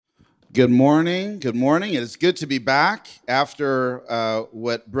Good morning. Good morning. It is good to be back after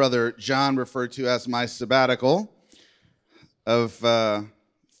what Brother John referred to as my sabbatical of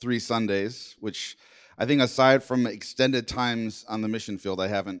 3 Sundays, which I think aside from extended times on the mission field, I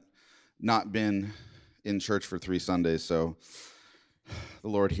haven't not been in church for 3 Sundays. So the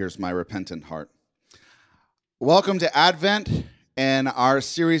Lord hears my repentant heart. Welcome to Advent, and our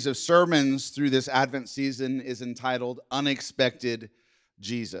series of sermons through this Advent season is entitled Unexpected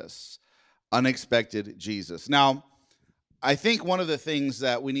Jesus. Unexpected Jesus. Now, I think one of the things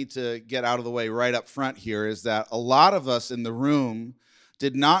that we need to get out of the way right up front here is that a lot of us in the room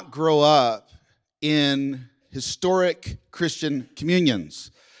did not grow up in historic Christian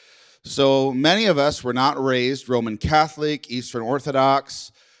communions. So many of us were not raised Roman Catholic, Eastern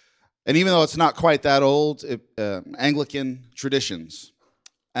Orthodox, and even though it's not quite that old, Anglican traditions.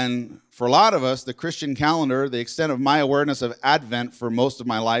 And for a lot of us, the Christian calendar, the extent of my awareness of Advent for most of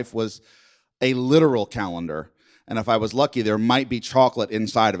my life was a literal calendar. And if I was lucky, there might be chocolate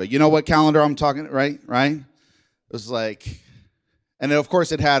inside of it. You know what calendar I'm talking, right? It was like, and of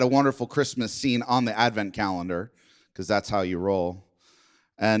course it had a wonderful Christmas scene on the Advent calendar, because that's how you roll.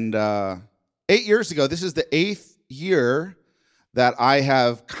 And 8 years ago, this is the 8th year that I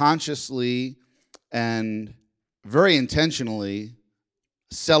have consciously and very intentionally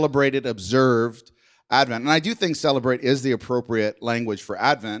celebrated, observed Advent. And I do think celebrate is the appropriate language for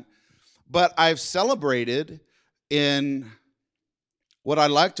Advent. But I've celebrated in what I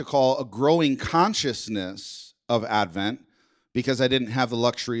like to call a growing consciousness of Advent, because I didn't have the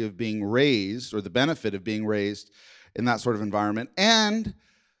luxury of being raised or the benefit of being raised in that sort of environment. And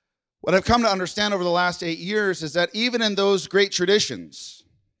what I've come to understand over the last 8 years is that even in those great traditions,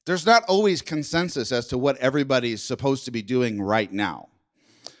 there's not always consensus as to what everybody's supposed to be doing right now.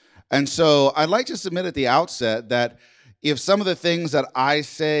 And so I'd like to submit at the outset that if some of the things that I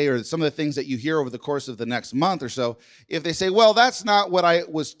say or some of the things that you hear over the course of the next month or so, if they say, well, that's not what I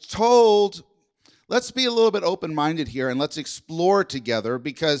was told, let's be a little bit open-minded here and let's explore together,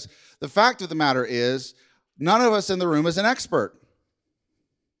 because the fact of the matter is none of us in the room is an expert.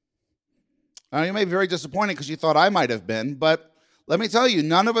 Now, you may be very disappointed because you thought I might have been, but let me tell you,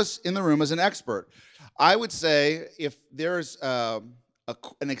 none of us in the room is an expert. I would say if there's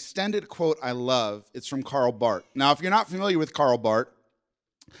an extended quote I love, it's from Karl Barth. Now, if you're not familiar with Karl Barth,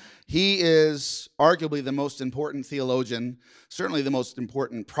 he is arguably the most important theologian, certainly the most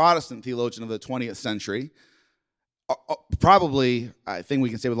important Protestant theologian of the 20th century. Probably, I think we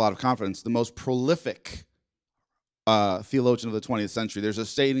can say with a lot of confidence, the most prolific theologian of the 20th century. There's a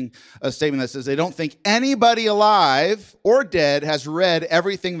statement that says they don't think anybody alive or dead has read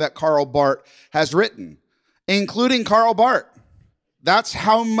everything that Karl Barth has written, including Karl Barth. That's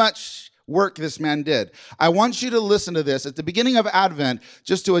how much work this man did. I want you to listen to this at the beginning of Advent,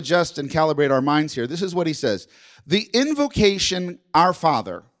 just to adjust and calibrate our minds here. This is what he says. The invocation, Our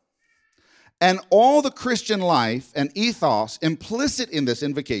Father, and all the Christian life and ethos implicit in this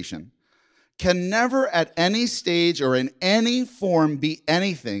invocation can never at any stage or in any form be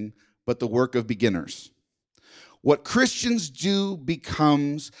anything but the work of beginners. What Christians do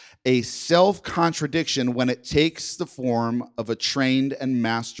becomes a self-contradiction when it takes the form of a trained and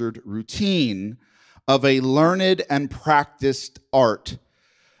mastered routine, of a learned and practiced art.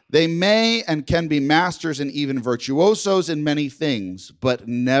 They may and can be masters and even virtuosos in many things, but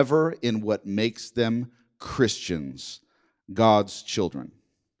never in what makes them Christians, God's children.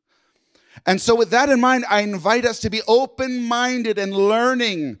 And so with that in mind, I invite us to be open-minded and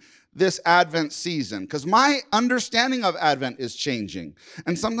learning this Advent season, because my understanding of Advent is changing.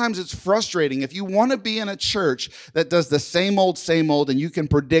 And sometimes it's frustrating. If you want to be in a church that does the same old, and you can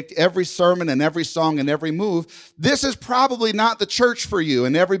predict every sermon and every song and every move, this is probably not the church for you.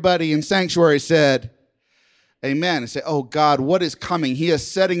 And everybody in Sanctuary said, amen. And say, oh God, what is coming? He is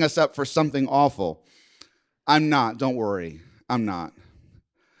setting us up for something awful. I'm not. Don't worry. I'm not.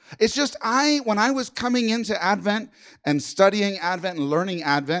 It's just when I was coming into Advent and studying Advent and learning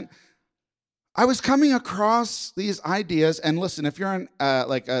Advent, I was coming across these ideas. And listen, if you're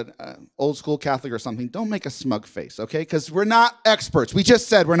an old school Catholic or something, don't make a smug face, okay? Because we're not experts. We just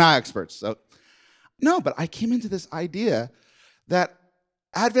said we're not experts. So, no, but I came into this idea that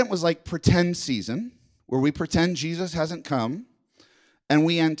Advent was like pretend season, where we pretend Jesus hasn't come and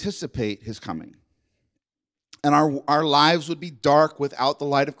we anticipate his coming. And our lives would be dark without the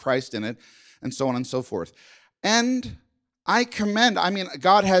light of Christ in it, and so on and so forth. And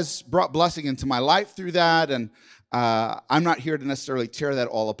God has brought blessing into my life through that, and I'm not here to necessarily tear that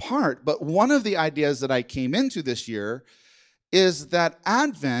all apart. But one of the ideas that I came into this year is that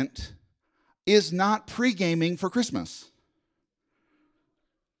Advent is not pre-gaming for Christmas.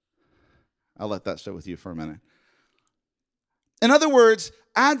 I'll let that sit with you for a minute. In other words,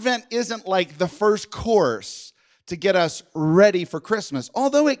 Advent isn't like the first course to get us ready for Christmas.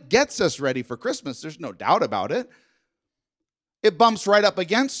 Although it gets us ready for Christmas, there's no doubt about it. It bumps right up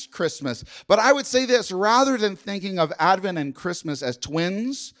against Christmas. But I would say this, rather than thinking of Advent and Christmas as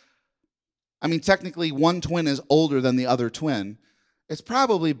twins, I mean, technically one twin is older than the other twin. It's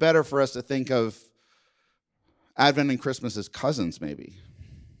probably better for us to think of Advent and Christmas as cousins, maybe.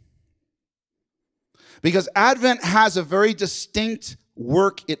 Because Advent has a very distinct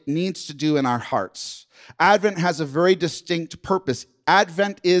work it needs to do in our hearts. Advent has a very distinct purpose.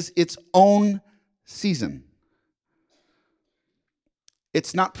 Advent is its own season.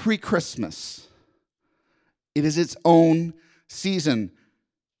 It's not pre-Christmas. It is its own season.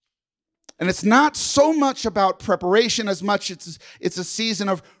 And it's not so much about preparation as much it's a season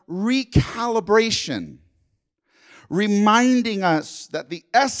of recalibration, reminding us that the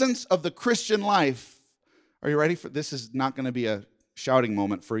essence of the Christian life, are you ready for this? This is not going to be a shouting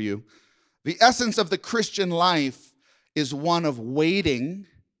moment for you. The essence of the Christian life is one of waiting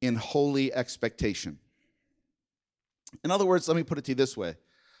in holy expectation. In other words, let me put it to you this way.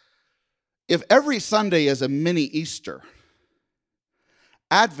 If every Sunday is a mini Easter,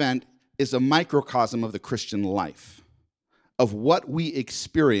 Advent is a microcosm of the Christian life, of what we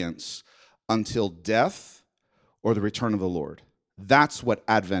experience until death or the return of the Lord. That's what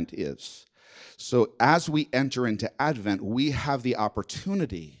Advent is. So as we enter into Advent, we have the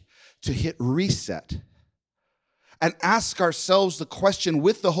opportunity to hit reset and ask ourselves the question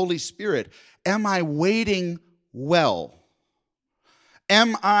with the Holy Spirit, am I waiting well?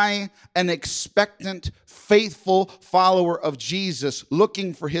 Am I an expectant, faithful follower of Jesus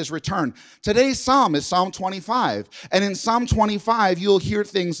looking for his return? Today's psalm is Psalm 25. And in Psalm 25, you'll hear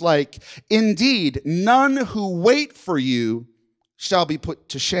things like, indeed, none who wait for you shall be put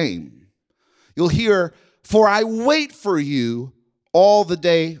to shame. You'll hear, for I wait for you all the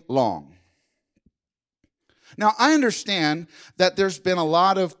day long. Now, I understand that there's been a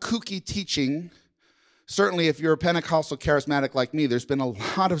lot of kooky teaching. Certainly, if you're a Pentecostal charismatic like me, there's been a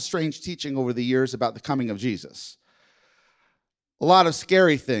lot of strange teaching over the years about the coming of Jesus. A lot of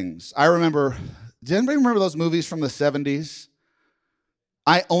scary things. I remember, does anybody remember those movies from the 70s?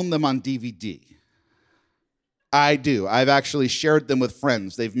 I own them on DVD. I do. I've actually shared them with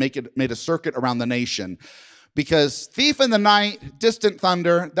friends. They've made a circuit around the nation. Because Thief in the Night, Distant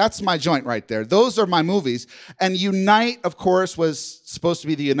Thunder, that's my joint right there. Those are my movies. And Unite, of course, was supposed to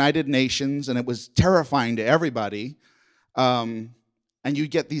be the United Nations, and it was terrifying to everybody. And you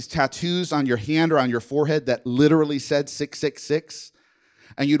get these tattoos on your hand or on your forehead that literally said 666.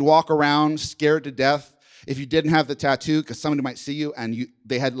 And you'd walk around scared to death if you didn't have the tattoo because somebody might see you, and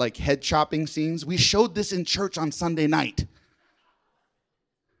they had like head chopping scenes. We showed this in church on Sunday night.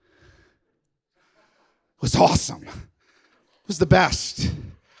 It was awesome. It was the best.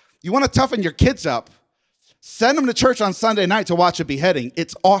 You want to toughen your kids up, send them to church on Sunday night to watch a beheading.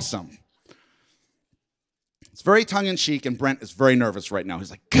 It's awesome. It's very tongue-in-cheek, and Brent is very nervous right now.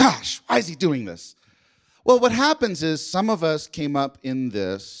 He's like, gosh, why is he doing this? Well, what happens is some of us came up in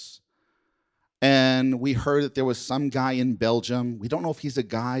this, and we heard that there was some guy in Belgium. We don't know if he's a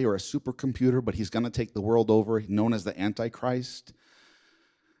guy or a supercomputer, but he's going to take the world over, known as the Antichrist.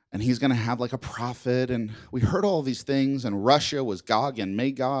 And he's going to have like a prophet. And we heard all these things. And Russia was Gog and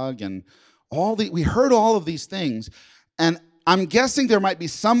Magog. And we heard all of these things. And I'm guessing there might be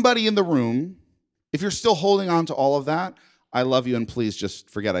somebody in the room. If you're still holding on to all of that, I love you. And please just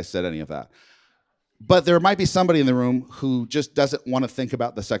forget I said any of that. But there might be somebody in the room who just doesn't want to think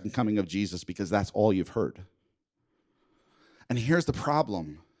about the second coming of Jesus because that's all you've heard. And here's the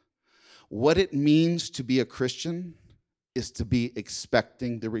problem. What it means to be a Christian is to be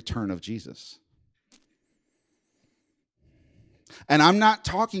expecting the return of Jesus. And I'm not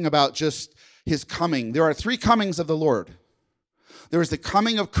talking about just his coming. There are three comings of the Lord. There is the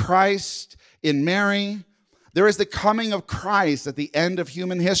coming of Christ in Mary. There is the coming of Christ at the end of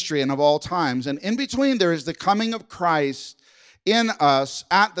human history and of all times. And in between, there is the coming of Christ in us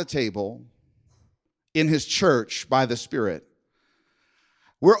at the table in his church by the Spirit.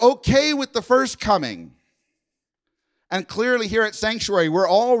 We're okay with the first coming. And clearly here at Sanctuary, we're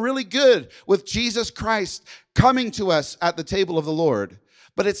all really good with Jesus Christ coming to us at the table of the Lord.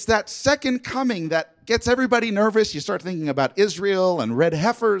 But it's that second coming that gets everybody nervous. You start thinking about Israel and red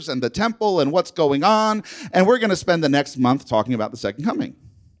heifers and the temple and what's going on. And we're going to spend the next month talking about the second coming.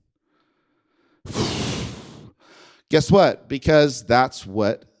 Guess what? Because that's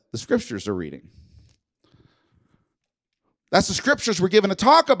what the scriptures are reading. That's the scriptures we're given to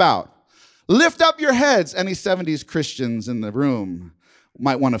talk about. Lift up your heads, any 70s Christians in the room.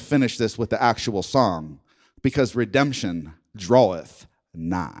 might want to finish this with the actual song, because redemption draweth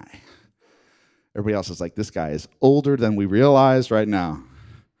nigh. Everybody else is like, this guy is older than we realize right now.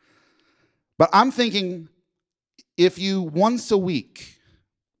 But I'm thinking, if you once a week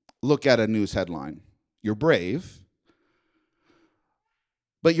look at a news headline, you're brave,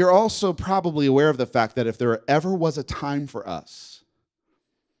 but you're also probably aware of the fact that if there ever was a time for us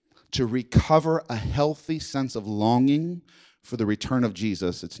to recover a healthy sense of longing for the return of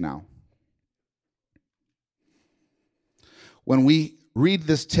Jesus, it's now. When we read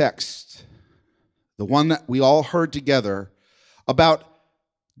this text, the one that we all heard together, about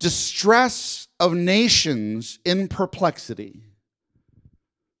distress of nations in perplexity,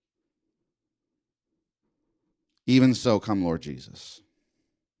 even so come Lord Jesus.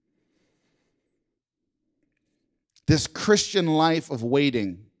 This Christian life of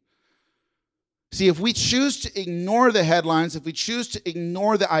waiting. See, if we choose to ignore the headlines, if we choose to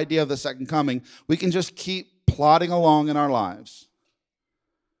ignore the idea of the second coming, we can just keep plodding along in our lives.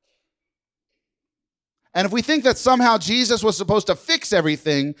 And if we think that somehow Jesus was supposed to fix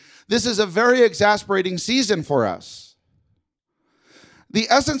everything, this is a very exasperating season for us. The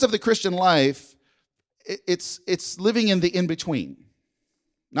essence of the Christian life, it's living in the in-between.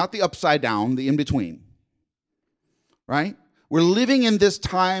 Not the upside down, the in-between. Right? We're living in this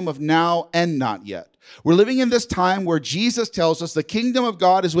time of now and not yet. We're living in this time where Jesus tells us the kingdom of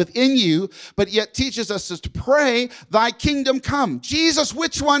God is within you, but yet teaches us to pray, thy kingdom come. Jesus,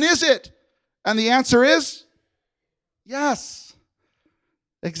 which one is it? And the answer is yes.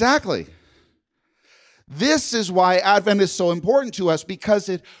 Exactly. This is why Advent is so important to us, because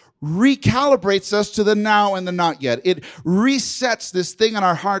it recalibrates us to the now and the not yet. It resets this thing in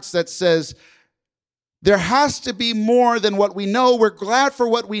our hearts that says, there has to be more than what we know. We're glad for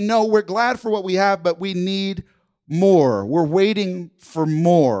what we know. We're glad for what we have, but we need more. We're waiting for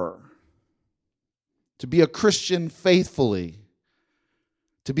more. To be a Christian faithfully.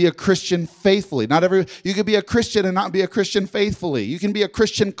 To be a Christian faithfully. You can be a Christian and not be a Christian faithfully. You can be a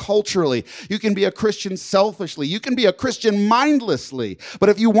Christian culturally. You can be a Christian selfishly. You can be a Christian mindlessly. But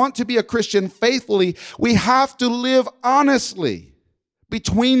if you want to be a Christian faithfully, we have to live honestly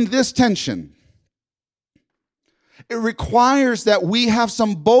between this tension. It requires that we have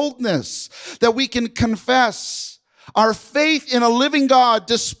some boldness, that we can confess our faith in a living God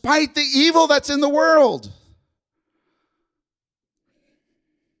despite the evil that's in the world.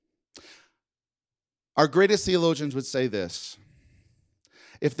 Our greatest theologians would say this: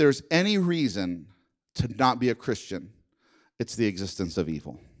 if there's any reason to not be a Christian, it's the existence of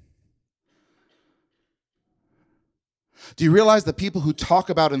evil. Do you realize the people who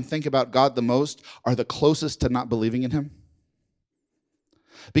talk about and think about God the most are the closest to not believing in him?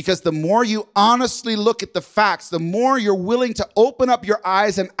 Because the more you honestly look at the facts, the more you're willing to open up your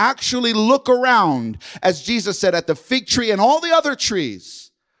eyes and actually look around, as Jesus said, at the fig tree and all the other trees.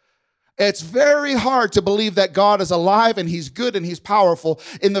 It's very hard to believe that God is alive and he's good and he's powerful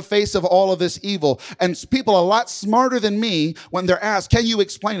in the face of all of this evil. And people a lot smarter than me, when they're asked, can you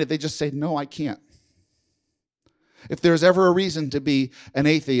explain it? They just say, no, I can't. If there's ever a reason to be an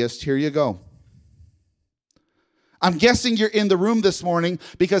atheist, here you go. I'm guessing you're in the room this morning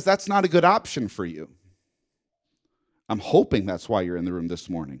because that's not a good option for you. I'm hoping that's why you're in the room this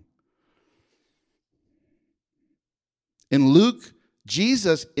morning. In Luke,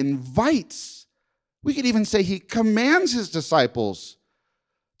 Jesus invites, we could even say he commands his disciples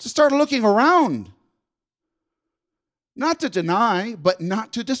to start looking around. Not to deny, but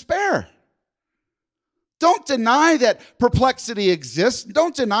not to despair. Don't deny that perplexity exists.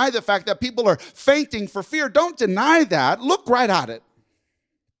 Don't deny the fact that people are fainting for fear. Don't deny that. Look right at it.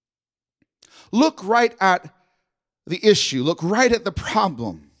 Look right at the issue. Look right at the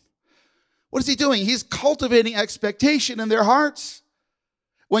problem. What is he doing? He's cultivating expectation in their hearts.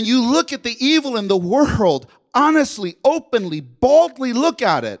 When you look at the evil in the world, honestly, openly, boldly look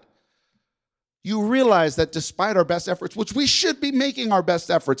at it, you realize that despite our best efforts, which we should be making our best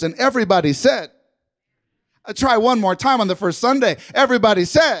efforts, and everybody said, I try one more time on the first Sunday. Everybody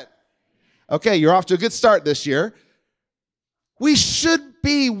said, okay, you're off to a good start this year. We should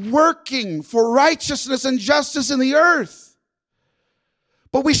be working for righteousness and justice in the earth.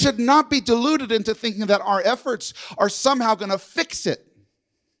 But we should not be deluded into thinking that our efforts are somehow going to fix it.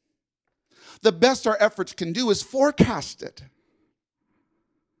 The best our efforts can do is forecast it.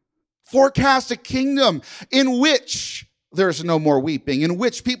 Forecast a kingdom in which there's no more weeping, in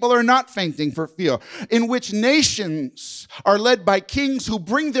which people are not fainting for fear, in which nations are led by kings who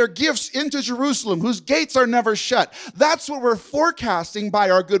bring their gifts into Jerusalem, whose gates are never shut. That's what we're forecasting by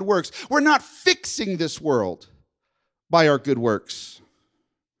our good works. We're not fixing this world by our good works.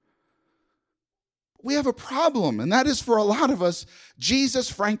 we have a problem, and that is for a lot of us, Jesus,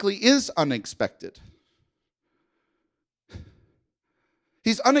 frankly, is unexpected.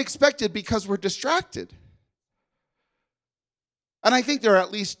 He's unexpected because we're distracted. And I think there are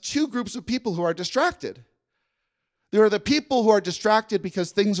at least two groups of people who are distracted. There are the people who are distracted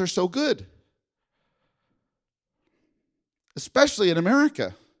because things are so good, especially in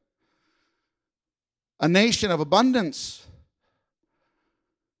America, a nation of abundance.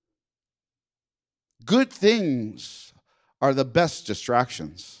 Good things are the best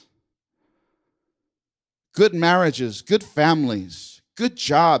distractions. Good marriages, good families, good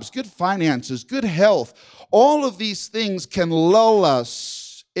jobs, good finances, good health. All of these things can lull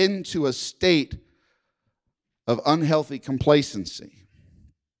us into a state of unhealthy complacency.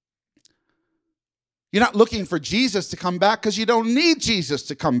 You're not looking for Jesus to come back because you don't need Jesus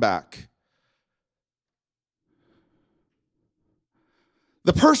to come back.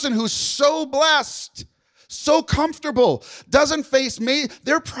 The person who's so blessed, so comfortable, doesn't face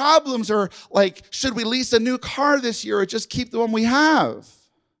their problems are like, should we lease a new car this year or just keep the one we have?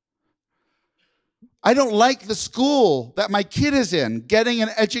 I don't like the school that my kid is in, getting an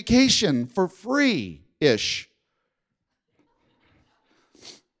education for free-ish.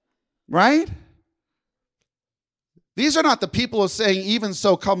 Right? These are not the people who are saying, even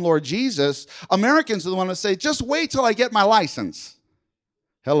so, come Lord Jesus. Americans are the ones who say, just wait till I get my license.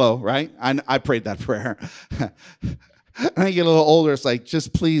 Hello, right? I prayed that prayer. And I get a little older, it's like,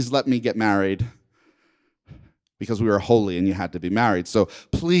 just please let me get married. Because we were holy and you had to be married. So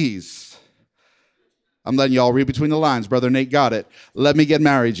please, I'm letting you all read between the lines. Brother Nate got it. Let me get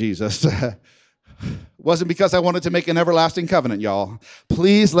married, Jesus. Wasn't because I wanted to make an everlasting covenant, y'all.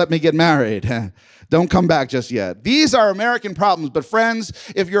 Please let me get married. Don't come back just yet. These are American problems. But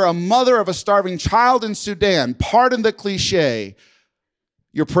friends, if you're a mother of a starving child in Sudan, pardon the cliche,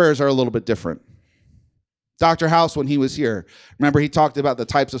 your prayers are a little bit different. Dr. House, when he was here, remember he talked about the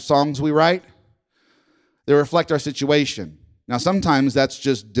types of songs we write? They reflect our situation. Now, sometimes that's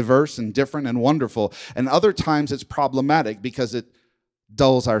just diverse and different and wonderful. And other times it's problematic because it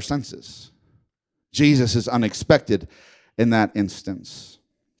dulls our senses. Jesus is unexpected in that instance.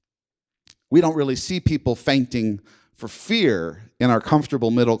 We don't really see people fainting for fear in our comfortable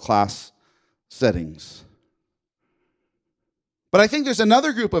middle class settings. But I think there's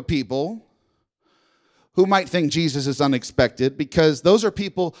another group of people who might think Jesus is unexpected because those are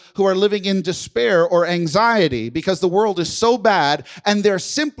people who are living in despair or anxiety because the world is so bad and they're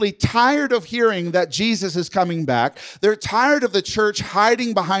simply tired of hearing that Jesus is coming back. They're tired of the church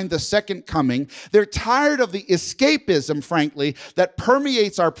hiding behind the second coming. They're tired of the escapism, frankly, that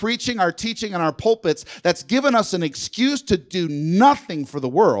permeates our preaching, our teaching, and our pulpits that's given us an excuse to do nothing for the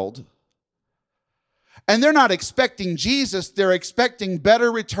world. And they're not expecting Jesus. They're expecting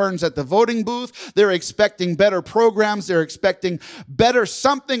better returns at the voting booth. They're expecting better programs. They're expecting better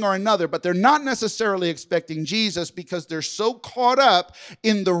something or another. But they're not necessarily expecting Jesus because they're so caught up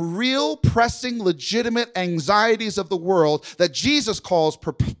in the real pressing, legitimate anxieties of the world that Jesus calls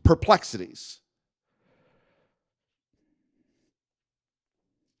perplexities.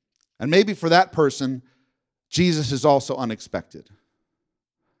 And maybe for that person, Jesus is also unexpected.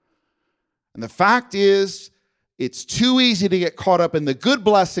 And the fact is, it's too easy to get caught up in the good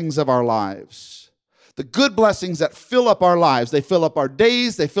blessings of our lives. The good blessings that fill up our lives. They fill up our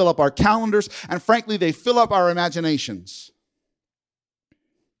days, they fill up our calendars, and frankly, they fill up our imaginations.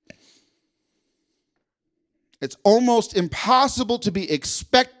 It's almost impossible to be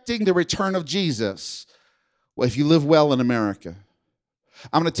expecting the return of Jesus if you live well in America.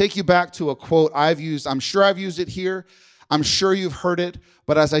 I'm going to take you back to a quote I've used. I'm sure I've used it here. I'm sure you've heard it,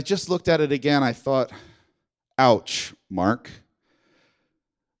 but as I just looked at it again, I thought, ouch, Mark.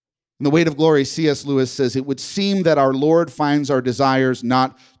 In The Weight of Glory, C.S. Lewis says, it would seem that our Lord finds our desires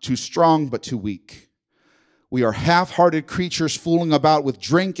not too strong, but too weak. We are half-hearted creatures fooling about with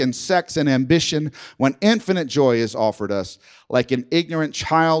drink and sex and ambition when infinite joy is offered us, like an ignorant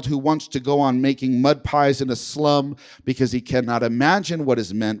child who wants to go on making mud pies in a slum because he cannot imagine what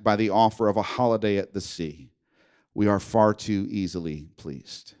is meant by the offer of a holiday at the sea. We are far too easily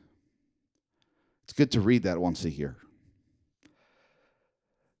pleased. It's good to read that once a year.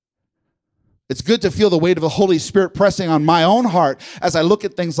 It's good to feel the weight of the Holy Spirit pressing on my own heart as I look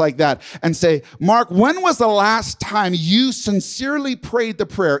at things like that and say, Mark, when was the last time you sincerely prayed the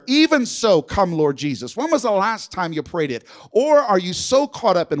prayer, even so, come Lord Jesus? When was the last time you prayed it? Or are you so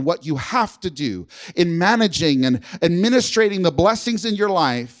caught up in what you have to do in managing and administrating the blessings in your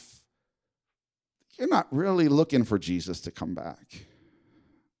life, you're not really looking for Jesus to come back?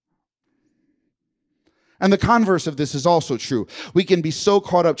 And the converse of this is also true. We can be so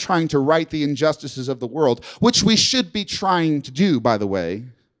caught up trying to right the injustices of the world, which we should be trying to do, by the way,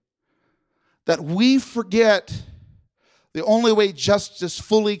 that we forget the only way justice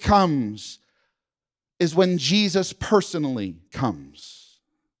fully comes is when Jesus personally comes.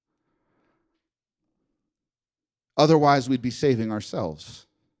 Otherwise, we'd be saving ourselves.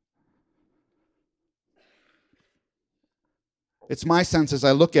 It's my sense as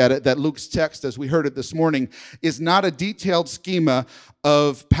I look at it that Luke's text, as we heard it this morning, is not a detailed schema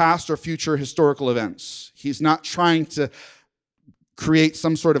of past or future historical events. He's not trying to create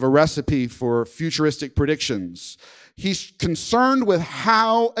some sort of a recipe for futuristic predictions. He's concerned with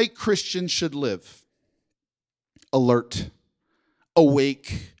how a Christian should live. Alert,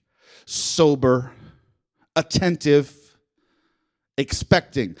 awake, sober, attentive,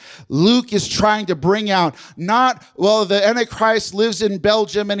 expecting. Luke is trying to bring out not, well, the Antichrist lives in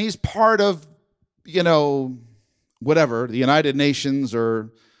Belgium and he's part of, whatever, the United Nations or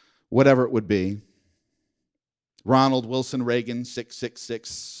whatever it would be. Ronald Wilson Reagan, 666,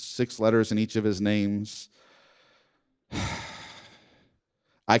 6 letters in each of his names.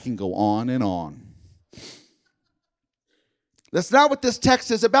 I can go on and on. That's not what this text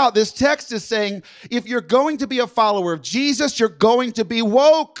is about. This text is saying, if you're going to be a follower of Jesus, you're going to be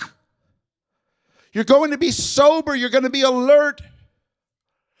woke. You're going to be sober. You're going to be alert.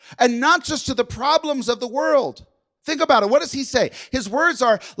 And not just to the problems of the world. Think about it. What does he say? His words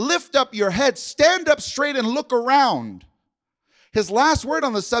are, lift up your head, stand up straight, and look around. His last word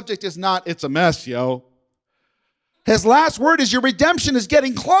on the subject is not, it's a mess, yo. His last word is, your redemption is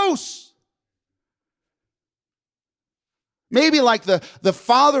getting close. Maybe like the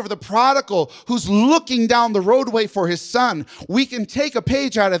father of the prodigal who's looking down the roadway for his son, we can take a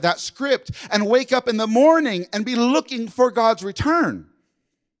page out of that script and wake up in the morning and be looking for God's return.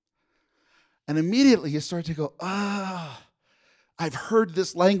 And immediately you start to go, I've heard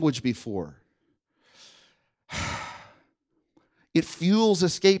this language before. It fuels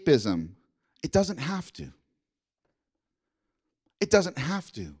escapism. It doesn't have to. It doesn't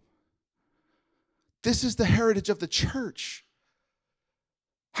have to. This is the heritage of the church.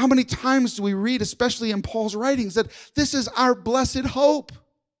 How many times do we read, especially in Paul's writings, that this is our blessed hope?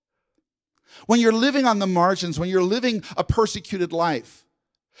 When you're living on the margins, when you're living a persecuted life,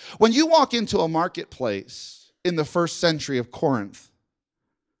 when you walk into a marketplace in the first century of Corinth,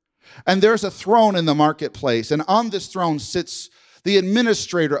 and there's a throne in the marketplace, and on this throne sits the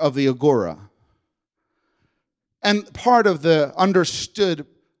administrator of the agora. And part of the understood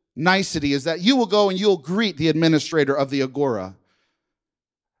nicety is that you will go and you'll greet the administrator of the agora.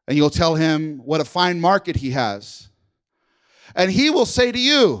 And you'll tell him what a fine market he has. And he will say to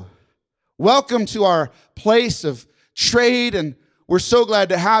you, welcome to our place of trade, and we're so glad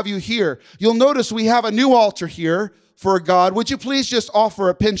to have you here. You'll notice we have a new altar here for God. Would you please just offer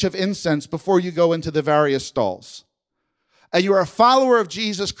a pinch of incense before you go into the various stalls? And you're a follower of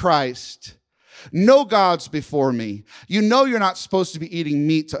Jesus Christ. No gods before me. You know you're not supposed to be eating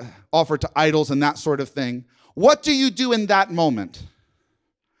meat to offer to idols and that sort of thing. What do you do in that moment?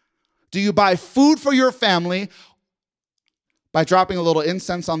 Do you buy food for your family by dropping a little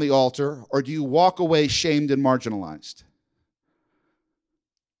incense on the altar, or do you walk away shamed and marginalized?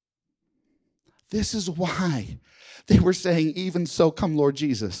 This is why they were saying, even so, come Lord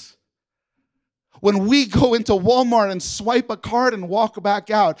Jesus. When we go into Walmart and swipe a card and walk back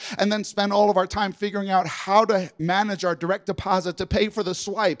out and then spend all of our time figuring out how to manage our direct deposit to pay for the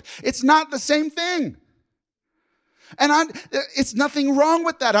swipe, it's not the same thing. And it's nothing wrong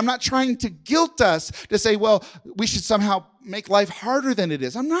with that. I'm not trying to guilt us to say, well, we should somehow make life harder than it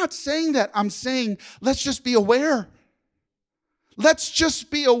is. I'm not saying that. I'm saying let's just be aware. Let's just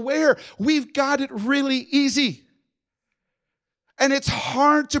be aware. We've got it really easy. And it's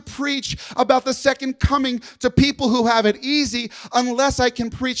hard to preach about the second coming to people who have it easy unless I can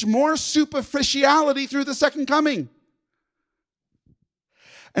preach more superficiality through the second coming.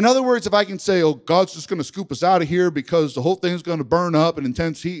 In other words, if I can say, oh, God's just going to scoop us out of here because the whole thing's going to burn up in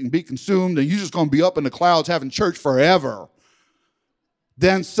intense heat and be consumed, and you're just going to be up in the clouds having church forever,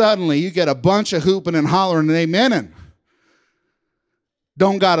 then suddenly you get a bunch of hooping and hollering and amening.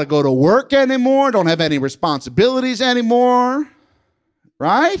 Don't got to go to work anymore, don't have any responsibilities anymore.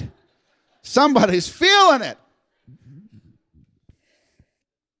 Right? Somebody's feeling it.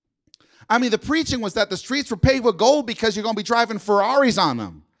 I mean, the preaching was that the streets were paved with gold because you're going to be driving Ferraris on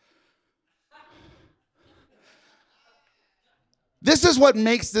them. This is what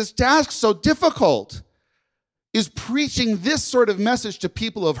makes this task so difficult, is preaching this sort of message to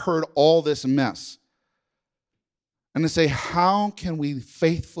people who have heard all this mess. And to say, how can we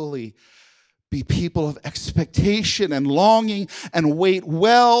faithfully Be people of expectation and longing and wait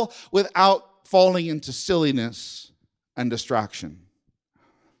well without falling into silliness and distraction.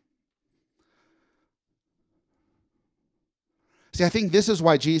 See, I think this is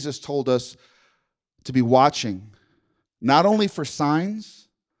why Jesus told us to be watching, not only for signs,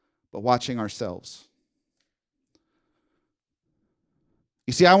 but watching ourselves.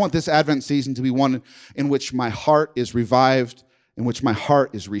 You see, I want this Advent season to be one in which my heart is revived, in which my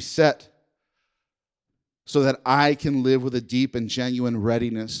heart is reset, so that I can live with a deep and genuine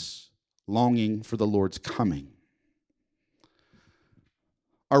readiness, longing for the Lord's coming.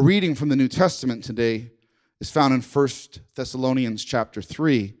 Our reading from the New Testament today is found in 1 Thessalonians chapter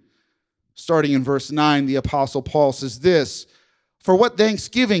 3. Starting in verse 9, the Apostle Paul says this, "For what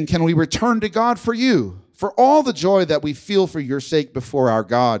thanksgiving can we return to God for you, for all the joy that we feel for your sake before our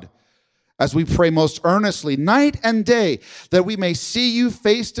God, as we pray most earnestly night and day that we may see you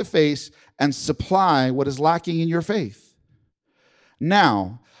face to face and supply what is lacking in your faith.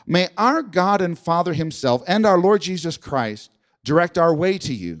 Now, may our God and Father himself and our Lord Jesus Christ direct our way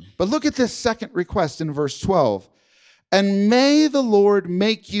to you." But look at this second request in verse 12. "And may the Lord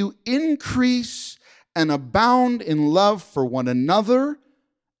make you increase and abound in love for one another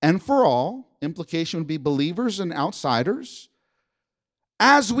and for all," implication would be believers and outsiders,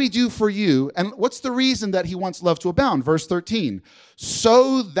 "as we do for you." And what's the reason that he wants love to abound? Verse 13,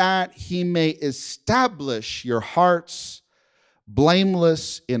 "so that he may establish your hearts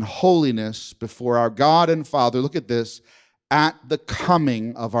blameless in holiness before our God and Father," look at this, "at the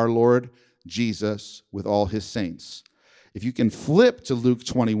coming of our Lord Jesus with all his saints." If you can flip to Luke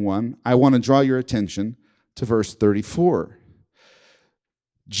 21, I want to draw your attention to verse 34.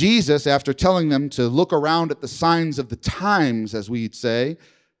 Jesus, after telling them to look around at the signs of the times, as we'd say,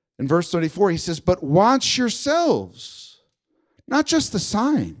 in verse 34, he says, "But watch yourselves, not just the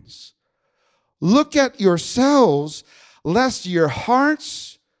signs. Look at yourselves, lest your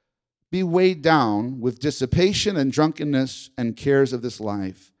hearts be weighed down with dissipation and drunkenness and cares of this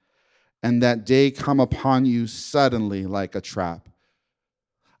life, and that day come upon you suddenly like a trap."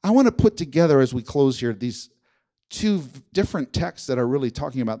 I want to put together, as we close here, these two different texts that are really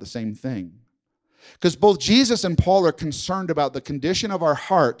talking about the same thing. Because both Jesus and Paul are concerned about the condition of our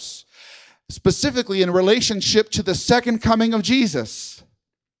hearts, specifically in relationship to the second coming of Jesus.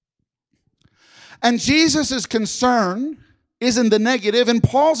 And Jesus' concern is in the negative, and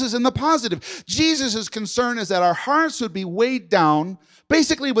Paul's is in the positive. Jesus' concern is that our hearts would be weighed down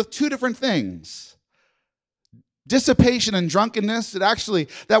basically with two different things. Dissipation and drunkenness.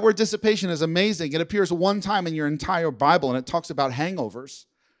 That word dissipation is amazing. It appears one time in your entire Bible, and it talks about hangovers.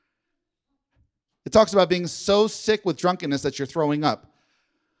 It talks about being so sick with drunkenness that you're throwing up.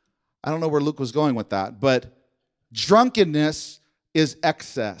 I don't know where Luke was going with that, but drunkenness is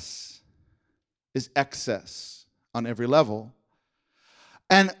excess on every level.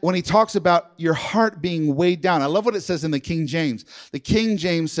 And when he talks about your heart being weighed down, I love what it says in the King James. The King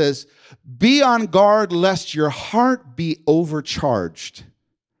James says, "Be on guard lest your heart be overcharged."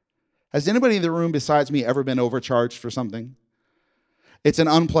 Has anybody in the room besides me ever been overcharged for something? It's an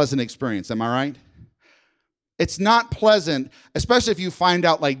unpleasant experience, am I right? It's not pleasant, especially if you find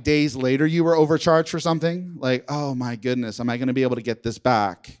out like days later you were overcharged for something. Like, oh my goodness, am I going to be able to get this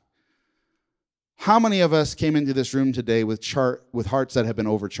back? How many of us came into this room today with hearts that have been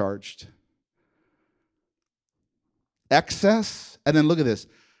overcharged? Excess, and then look at this,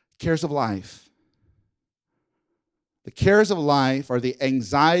 cares of life. The cares of life are the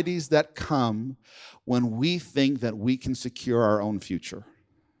anxieties that come when we think that we can secure our own future.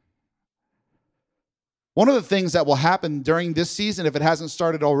 One of the things that will happen during this season, if it hasn't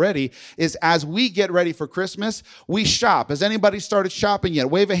started already, is as we get ready for Christmas, we shop. Has anybody started shopping yet?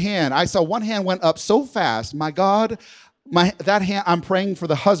 Wave a hand. I saw one hand went up so fast. My God, that hand, I'm praying for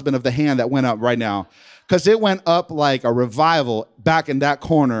the husband of the hand that went up right now, because it went up like a revival back in that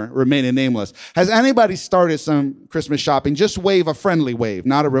corner, remaining nameless. Has anybody started some Christmas shopping? Just wave a friendly wave,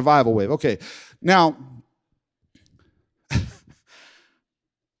 not a revival wave. Okay. Now,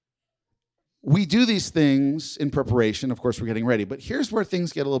 we do these things in preparation. Of course, we're getting ready. But here's where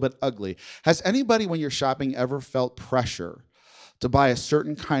things get a little bit ugly. Has anybody, when you're shopping, ever felt pressure to buy a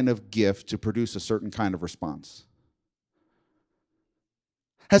certain kind of gift to produce a certain kind of response?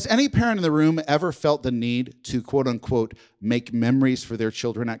 Has any parent in the room ever felt the need to, quote unquote, make memories for their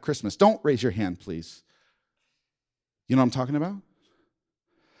children at Christmas? Don't raise your hand, please. You know what I'm talking about?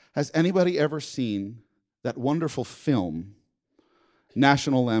 Has anybody ever seen that wonderful film,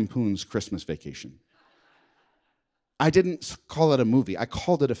 National Lampoon's Christmas Vacation? I didn't call it a movie. I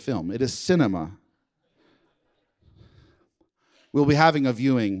called it a film. It is cinema. We'll be having a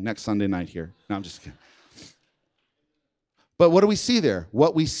viewing next Sunday night here. No, I'm just kidding. But what do we see there?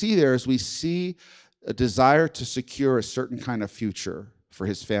 What we see there is we see a desire to secure a certain kind of future for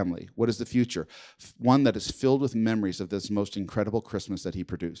his family. What is the future? One that is filled with memories of this most incredible Christmas that he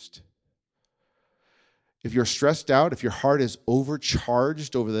produced. If you're stressed out, if your heart is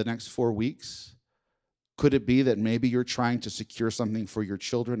overcharged over the next 4 weeks, could it be that maybe you're trying to secure something for your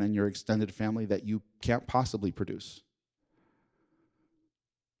children and your extended family that you can't possibly produce?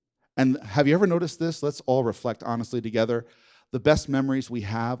 And have you ever noticed this? Let's all reflect honestly together. The best memories we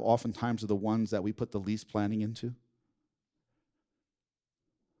have oftentimes are the ones that we put the least planning into.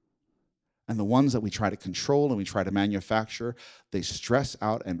 And the ones that we try to control and we try to manufacture, they stress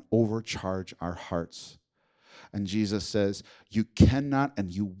out and overcharge our hearts. And Jesus says, you cannot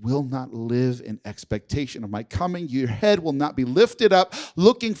and you will not live in expectation of my coming. Your head will not be lifted up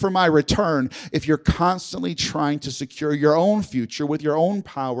looking for my return if you're constantly trying to secure your own future with your own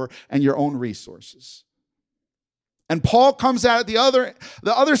power and your own resources. And Paul comes out the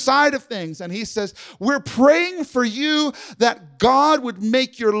other side of things, and he says, we're praying for you that God would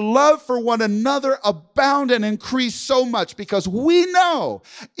make your love for one another abound and increase so much, because we know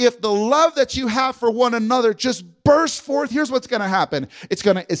if the love that you have for one another just bursts forth, here's what's going to happen. It's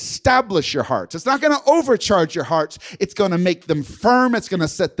going to establish your hearts. It's not going to overcharge your hearts. It's going to make them firm. It's going to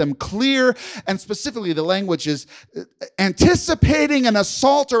set them clear. And specifically, the language is anticipating an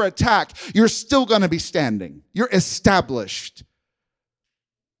assault or attack. You're still going to be standing. You're established.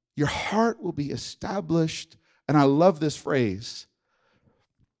 Your heart will be established. And I love this phrase.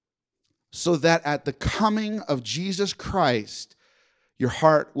 So that at the coming of Jesus Christ, your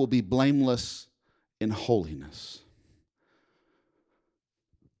heart will be blameless in holiness.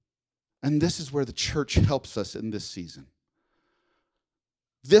 And this is where the church helps us in this season.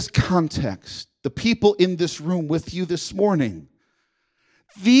 This context, the people in this room with you this morning,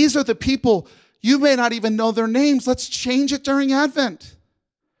 these are the people, you may not even know their names. Let's change it during Advent.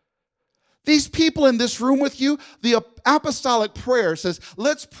 These people in this room with you, the apostolic prayer says,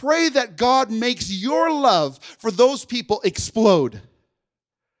 let's pray that God makes your love for those people explode.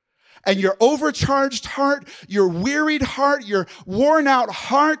 And your overcharged heart, your wearied heart, your worn out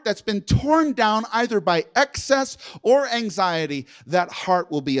heart that's been torn down either by excess or anxiety, that heart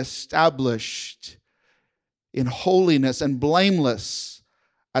will be established in holiness and blameless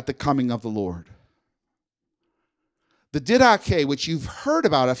at the coming of the Lord. The Didache, which you've heard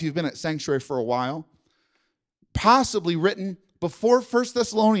about if you've been at Sanctuary for a while, possibly written before 1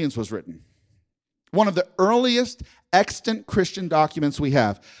 Thessalonians was written. One of the earliest extant Christian documents we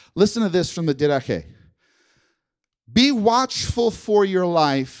have. Listen to this from the Didache. Be watchful for your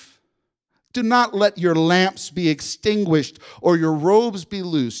life. Do not let your lamps be extinguished or your robes be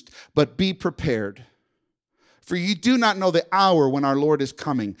loosed, but be prepared. For you do not know the hour when our Lord is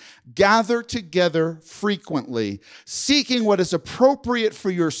coming. Gather together frequently, seeking what is appropriate for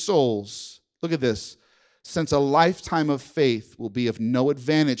your souls. Look at this. Since a lifetime of faith will be of no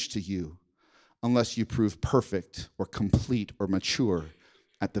advantage to you unless you prove perfect or complete or mature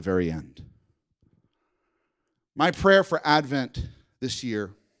at the very end. My prayer for Advent this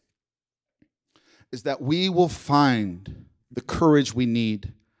year is that we will find the courage we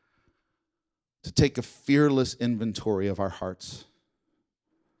need to take a fearless inventory of our hearts.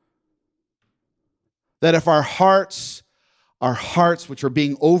 That if our hearts which are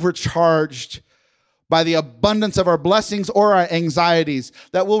being overcharged by the abundance of our blessings or our anxieties,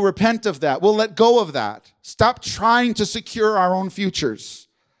 that we'll repent of that. We'll let go of that. Stop trying to secure our own futures.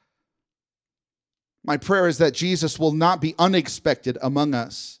 My prayer is that Jesus will not be unexpected among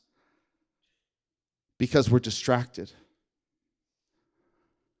us because we're distracted.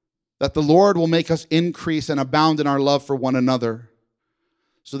 That the Lord will make us increase and abound in our love for one another,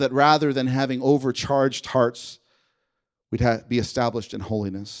 so that rather than having overcharged hearts, we'd be established in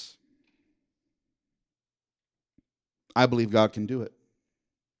holiness. I believe God can do it.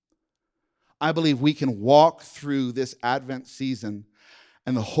 I believe we can walk through this Advent season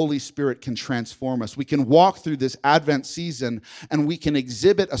and the Holy Spirit can transform us. We can walk through this Advent season and we can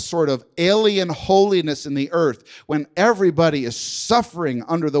exhibit a sort of alien holiness in the earth when everybody is suffering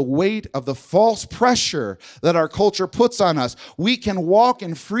under the weight of the false pressure that our culture puts on us. We can walk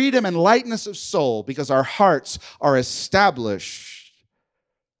in freedom and lightness of soul because our hearts are established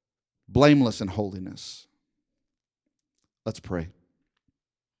blameless in holiness. Let's pray.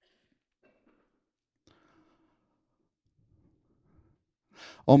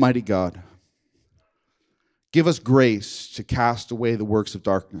 Almighty God, give us grace to cast away the works of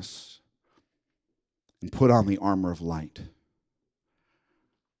darkness and put on the armor of light.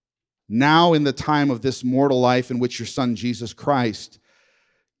 now in the time of this mortal life in which your Son, Jesus Christ,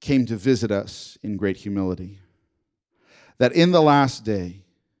 came to visit us in great humility. That in the last day,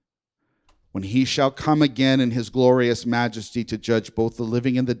 when he shall come again in his glorious majesty to judge both the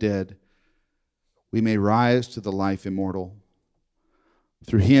living and the dead, we may rise to the life immortal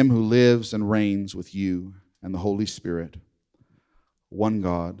through him who lives and reigns with you and the Holy Spirit, one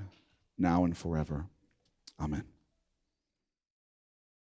God, now and forever. Amen.